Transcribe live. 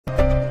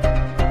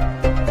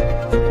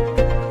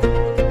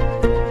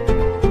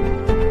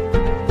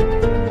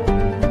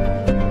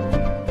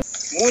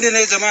gode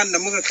ne jama'an da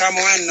muka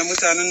kama wayannan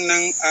mutanen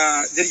nan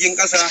a jirgin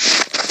ƙasa.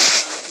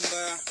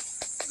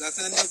 Ga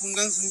sanan da kun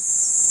gansu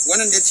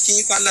wannan da cikin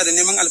iko Allah da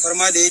neman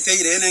alfarma da ya ta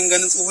yi da yanayin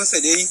ganin tsofarsa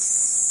da ya yi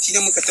shi ne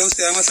muka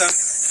tausaya masa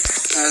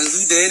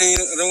yanzu da yanayin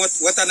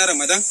wata na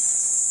Ramadan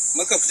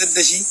muka fitar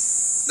da shi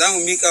za mu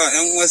miƙa wa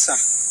 'yan uwarsa.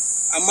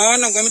 Amma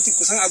wannan gwamnati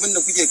kusan abin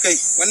da kuke kai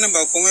wannan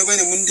ba komai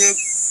bane, mun dai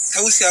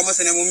tausaya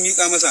masa ne, mun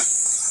miƙa masa.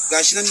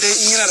 Gashi nan dai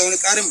in yana da wani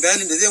ƙarin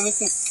bayanin da zai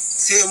muku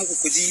sai ya muku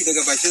kuji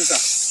daga bakinsa.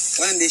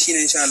 Wannan dai shine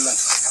insha Allah.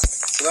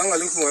 Assalamu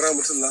alaikum wa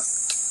rahmatullah.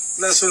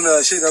 Ina so na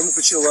shaida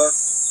muku cewa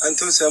an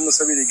tausaya mu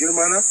saboda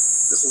girma na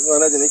da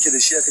tsohuwana da nake da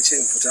shi aka ce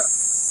in fita.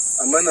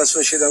 Amma ina so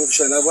shaida muku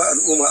cewa na ba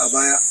al'umma a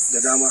baya da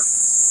dama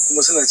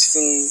kuma suna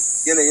cikin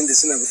yanayin da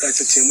suna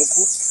buƙatar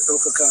taimako da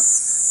ɗaukaka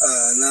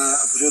na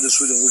a fito da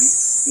su da wuri.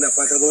 Ina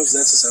fata gwamnati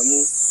za ta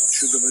samu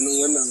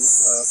shugabannin wannan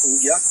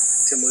ƙungiya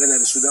ta magana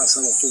da su don a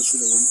samu fito da su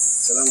da wuri.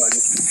 Assalamu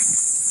alaikum.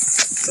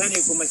 Sani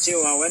kuma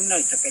cewa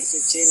wannan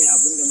takaitacce ne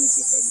abin da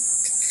muke faɗi.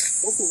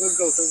 Ko ku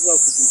gaggauta zuwa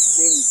ku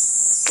bincike mu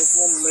ko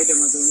kuma mu mai da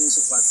mazaunin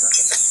su kwasa.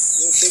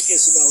 Mun sheke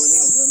su ba wani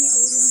abu bane a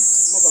wurin mu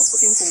kuma ba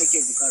kuɗin ku muke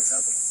bukata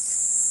ba.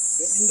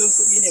 Don don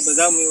kuɗi ne ba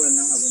za mu yi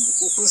wannan abin ba.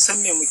 Ko kun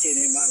san me muke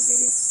nema a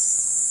gare ku.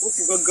 Ko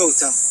ku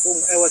gaggauta ko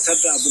mu aiwatar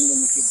da abin da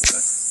muke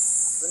bukata.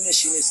 Wannan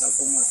shine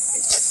sakon masu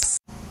kai.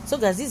 So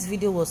guys, this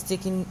video was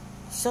taken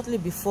shortly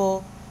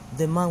before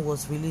the man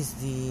was released,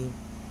 the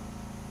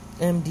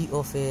MD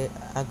of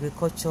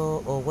agriculture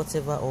or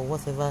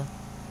whatever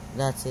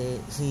that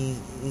he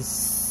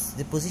is,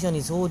 the position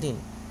is holding,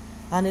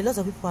 and a lot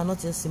of people are not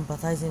just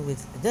sympathizing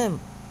with them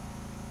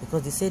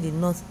because they say the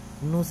North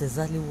knows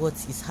exactly what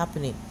is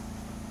happening,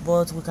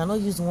 but we cannot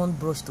use one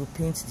brush to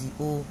paint the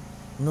whole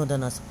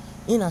Northerners.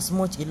 In as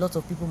much a lot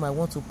of people might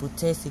want to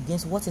protest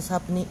against what is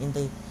happening in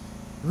the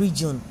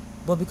region,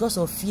 but because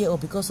of fear or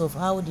because of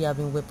how they have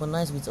been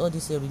weaponized with all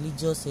this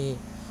religious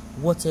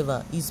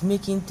whatever, is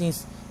making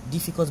things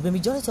difficult. The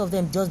majority of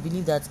them just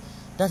believe that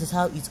that is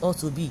how it ought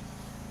to be,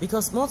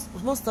 because most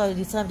of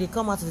the time they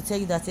come out to tell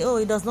you that oh,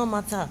 it does not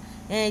matter,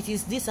 it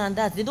is this and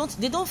that. They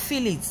don't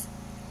feel it.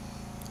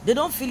 They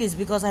don't feel it,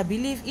 because I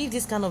believe if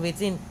this kind of a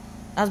thing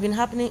has been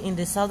happening in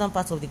the southern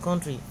part of the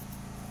country,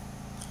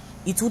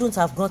 it wouldn't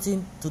have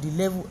gotten to the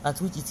level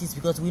at which it is,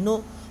 because we know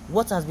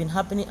what has been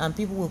happening and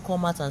people will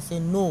come out and say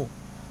no,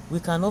 we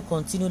cannot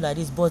continue like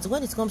this. But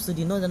when it comes to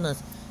the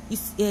Northerners,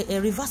 it's a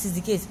reverse is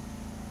the case.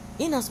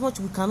 In as much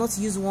we cannot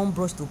use one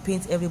brush to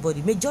paint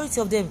everybody,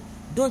 majority of them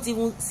don't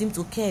even seem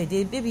to care.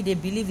 Maybe they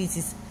believe it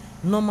is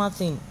normal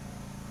thing.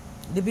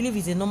 They believe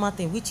it's a normal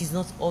thing, which is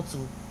not up to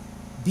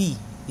be.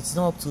 It's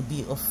not up to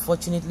be.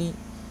 Unfortunately,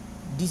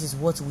 this is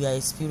what we are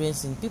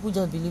experiencing. People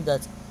just believe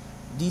that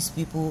these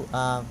people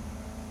are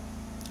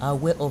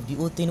aware of the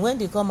whole thing. When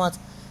they come out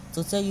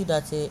to tell you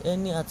that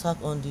any attack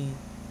on the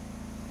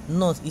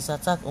North is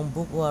attack on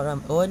Boko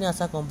Haram, or any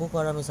attack on Boko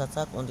Haram is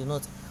attack on the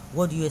North,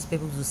 what do you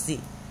expect people to say?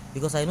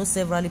 Because I know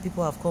several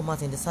people have come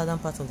out in the southern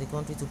part of the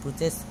country to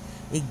protest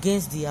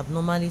against the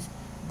abnormalities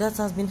that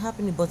has been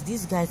happening, but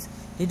these guys,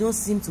 they don't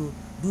seem to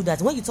do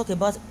that. When you talk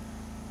about,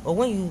 or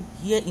when you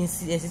hear in a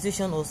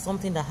situation or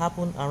something that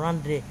happened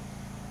around there,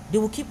 they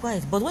will keep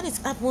quiet. But when it's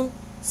happened,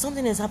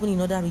 something has happened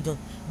in other regions,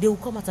 they will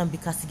come out and be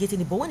castigating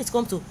it. But when it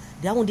comes to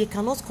their own, they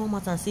cannot come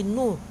out and say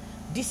no,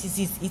 this is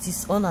it, it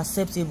is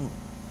unacceptable.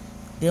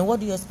 Then what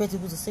do you expect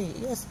people to say?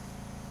 Yes,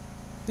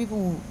 people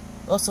will,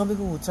 or some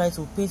people will try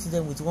to paint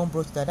them with one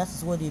brush that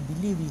is what they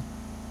believe in.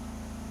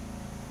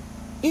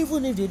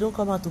 Even if they don't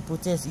come out to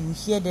protest, you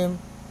hear them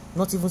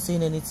not even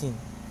saying anything.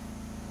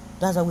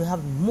 That's why we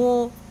have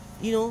more,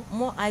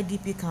 more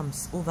IDP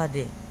camps over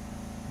there.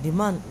 The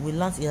man will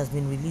learn he has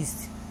been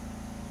released.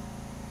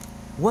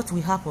 What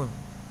will happen?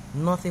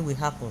 Nothing will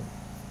happen.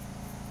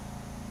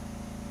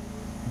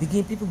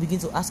 People begin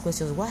to ask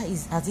questions. Why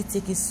has it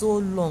taken so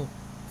long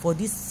for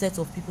this set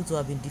of people to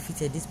have been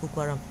defeated, this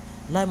Boko Haram?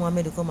 Lai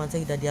Mohammed will come and tell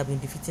you that they have been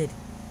defeated.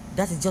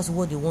 That is just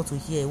what they want to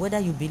hear, whether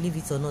you believe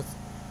it or not.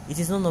 It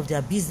is none of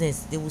their business.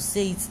 They will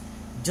say it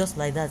just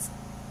like that.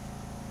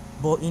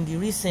 But in the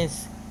real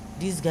sense,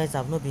 these guys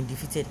have not been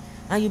defeated.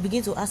 And you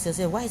begin to ask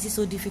yourself, why is it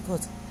so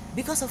difficult?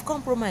 Because of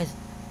compromise,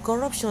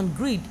 corruption,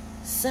 greed,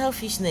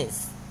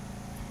 selfishness.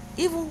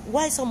 Even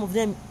why some of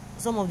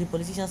the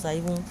politicians are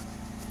even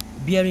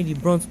bearing the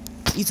brunt,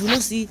 it will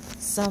not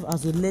serve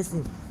as a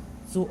lesson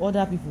to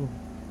other people.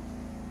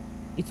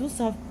 It will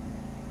serve.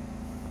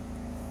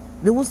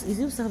 It will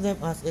serve them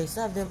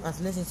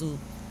as lessons to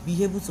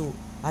be able to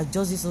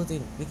adjust this whole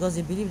thing, because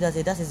they believe that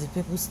that is the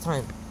people's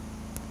time.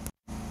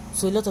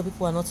 So a lot of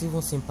people are not even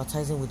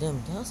sympathizing with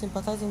them. They're not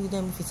sympathizing with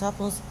them. If it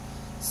happens,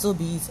 so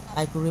be it.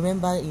 I could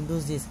remember in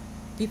those days,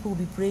 people will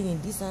be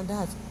praying this and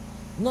that.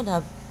 Not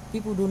that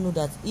people don't know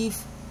that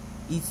if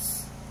it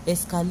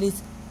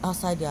escalates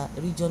outside their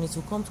region, it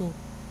will come to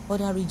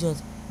other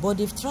regions. But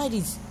they've tried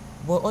it.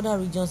 But other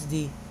regions,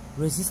 they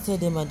resisted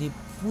them and they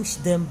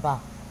pushed them back.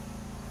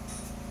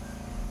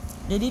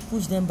 They did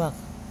push them back.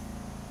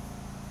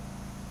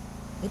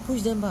 They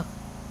pushed them back.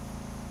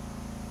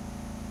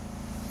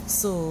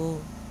 So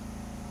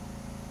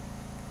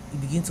you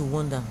begin to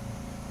wonder,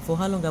 For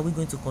how long are we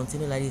going to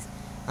continue like this?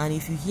 And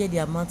if you hear the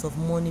amount of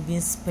money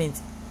being spent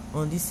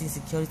on this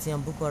insecurity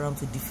and Boko Haram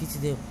to defeat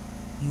them,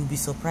 you'll be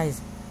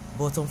surprised.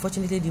 But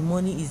unfortunately, the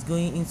money is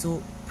going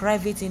into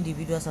private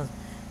individuals,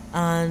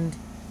 and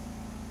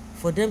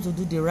for them to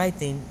do the right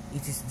thing,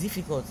 it is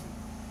difficult.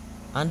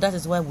 And that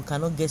is why we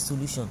cannot get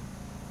solution.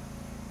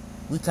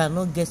 We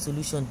cannot get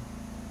solution.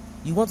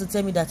 You want to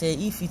tell me that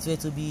if it were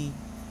to be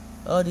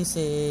all this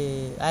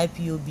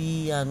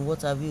IPOB and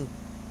what have you,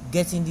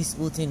 getting this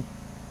whole thing,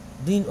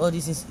 doing all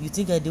these things, you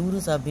think they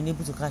wouldn't have been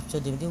able to capture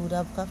them? They would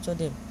have captured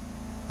them.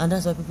 And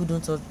that's why people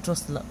don't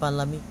trust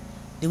Panlami.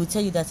 They will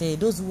tell you that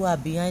those who are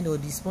behind or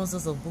the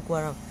sponsors of Boko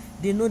Haram,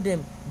 they know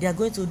them. They are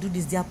going to do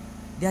this. They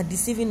are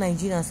deceiving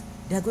Nigerians.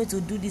 They are going to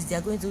do this. They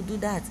are going to do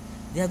that.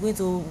 They are going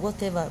to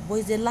whatever. But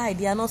it's a lie.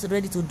 They are not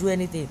ready to do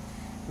anything.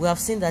 We have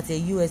seen that the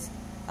US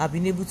have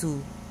been able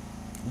to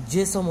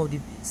jail some of the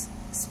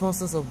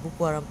sponsors of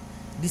Boko Haram.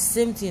 The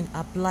same thing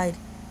applied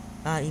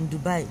in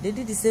Dubai. They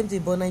did the same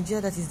thing, but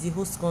Nigeria, that is the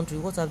host country,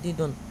 what have they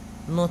done?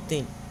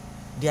 Nothing.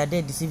 They are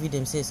there deceiving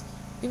themselves.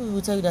 People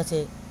will tell you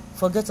that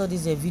forget all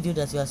this video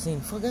that you are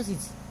seeing. Forget it.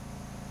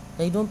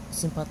 That you don't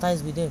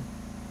sympathize with them,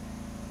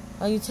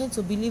 and you tend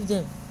to believe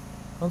them.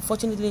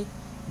 Unfortunately,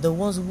 the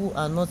ones who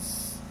are not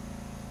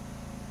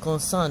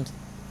concerned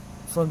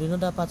from the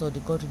other part of the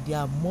country, they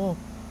are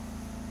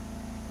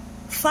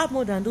far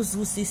more than those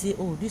who say,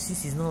 oh, this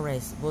is not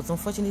right. But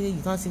unfortunately,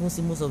 you can't even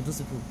see most of those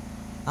people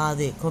are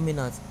there coming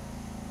out.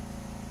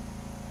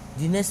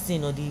 The next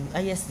thing or the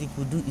highest they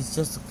could do is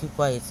just to keep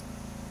quiet.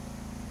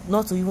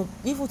 Not to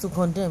even to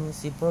condemn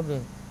is a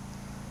problem.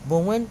 But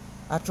when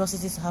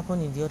atrocities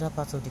happen in the other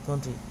parts of the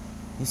country,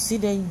 you see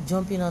them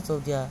jumping out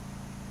of their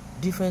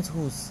different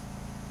hoods.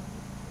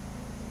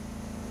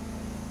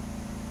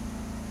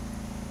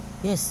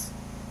 Yes.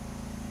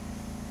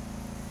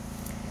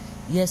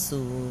 Yes,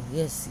 so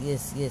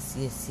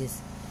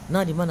yes.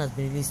 Now the man has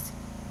been released.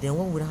 Then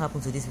what will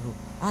happen to these people?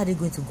 How are they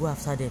going to go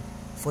after them?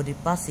 For the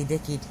past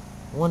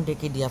one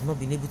decade, they have not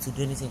been able to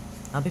do anything.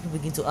 And people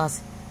begin to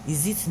ask,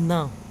 is it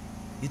now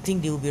you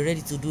think they will be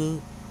ready to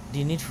do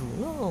the needful?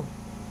 No.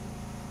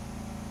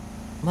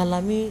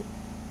 Malami,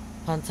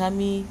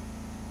 Pantami,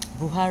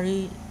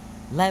 Buhari,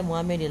 Lai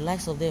Mohammed, the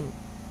likes of them,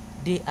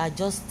 they are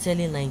just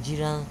telling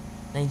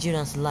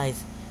Nigerians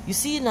lies. You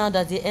see now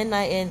that the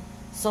NIN,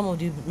 some of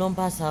the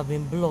numbers have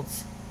been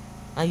blocked,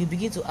 and you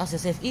begin to ask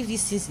yourself if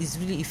this thing is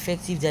really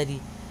effective,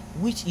 Daddy,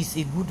 which is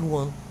a good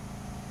one.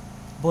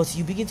 But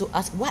you begin to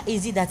ask, why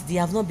is it that they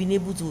have not been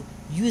able to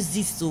use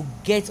this to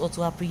get or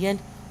to apprehend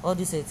all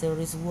these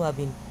terrorists who have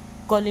been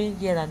calling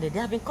here and there? They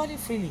have been calling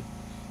freely.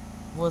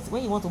 But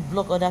when you want to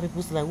block other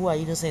people's like who are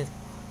innocent,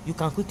 you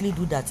can quickly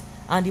do that.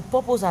 And the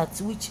purpose at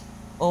which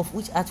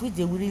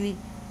they really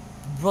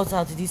brought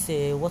out this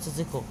what is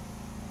it called?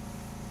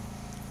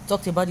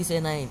 Talked about this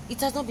NIN. It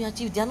has not been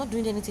achieved. They are not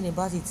doing anything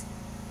about it.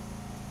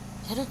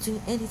 They are not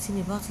doing anything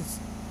about it.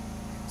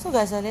 So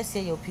guys, let's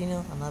hear your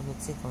opinion and have your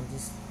take on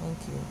this.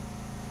 Thank you.